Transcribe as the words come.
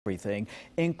everything,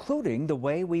 including the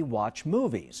way we watch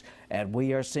movies. And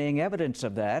we are seeing evidence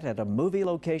of that at a movie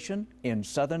location in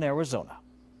southern Arizona.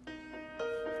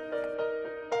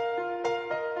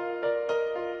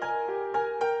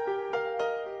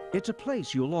 It's a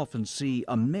place you'll often see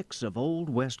a mix of Old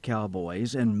West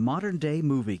cowboys and modern-day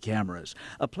movie cameras,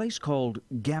 a place called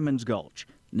Gammons Gulch,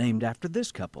 named after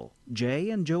this couple, Jay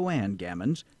and Joanne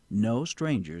Gammons, no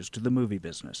strangers to the movie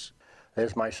business.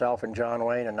 There's myself and John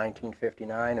Wayne in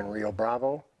 1959 in Rio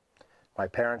Bravo. My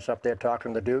parents up there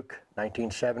talking to the Duke,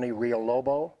 1970, Rio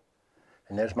Lobo.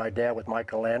 And there's my dad with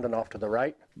Michael Landon off to the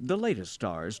right. The latest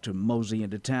stars to mosey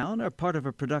into town are part of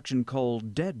a production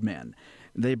called Dead Men.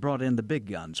 They brought in the big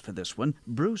guns for this one.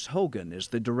 Bruce Hogan is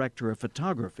the director of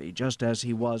photography, just as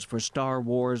he was for Star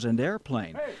Wars and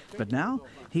Airplane. But now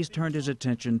he's turned his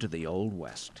attention to the Old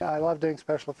West. I love doing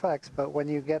special effects, but when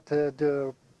you get to do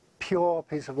a pure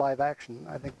piece of live action,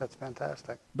 I think that's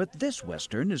fantastic. But this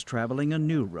Western is traveling a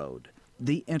new road,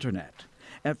 the Internet.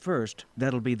 At first,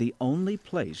 that'll be the only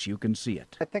place you can see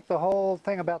it. I think the whole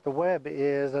thing about the web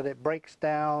is that it breaks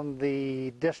down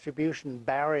the distribution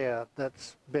barrier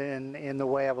that's been in the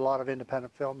way of a lot of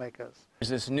independent filmmakers. There's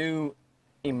this new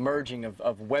emerging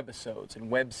of webisodes and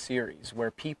web series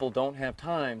where people don't have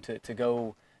time to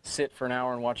go sit for an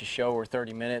hour and watch a show or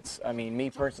 30 minutes. I mean, me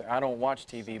personally, I don't watch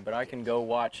TV, but I can go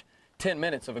watch 10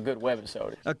 minutes of a good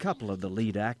webisode. A couple of the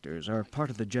lead actors are part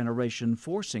of the generation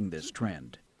forcing this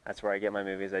trend. That's where I get my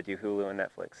movies. I do Hulu and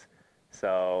Netflix.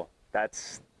 So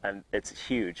it's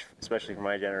huge, especially for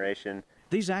my generation.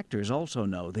 These actors also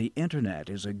know the Internet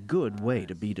is a good way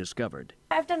to be discovered.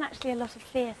 I've done actually a lot of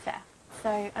theatre.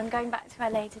 So I'm going back to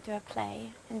LA to do a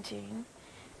play in June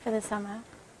for the summer.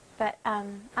 But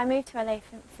I moved to LA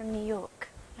from New York.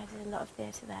 I did a lot of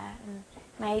theatre there, and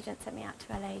my agent sent me out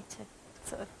to LA to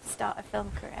sort of start a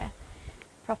film career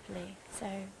properly. So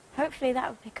hopefully that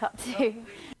will pick up too.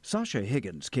 Sasha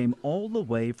Higgins came all the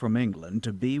way from England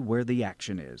to be where the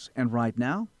action is, and right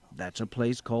now that's a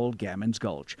place called Gammons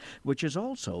Gulch, which is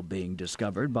also being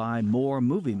discovered by more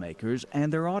movie makers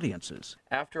and their audiences.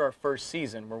 After our first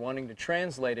season, we're wanting to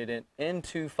translate it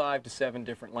into 5 to 7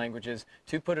 different languages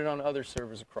to put it on other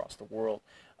servers across the world,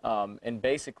 and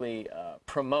basically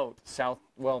promote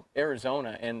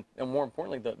Arizona and more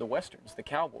importantly the Westerns, the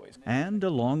cowboys. And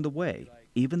along the way,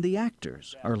 even the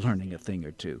actors are learning a thing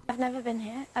or two. I've never been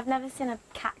here. I've never seen a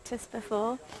cactus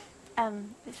before.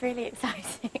 It's really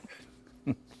exciting.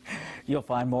 You'll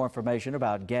find more information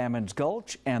about Gammons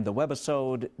Gulch and the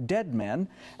webisode Dead Men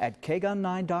at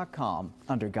KGUN-9.com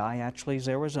under Guy Atchley's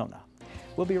Arizona.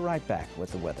 We'll be right back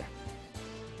with the weather.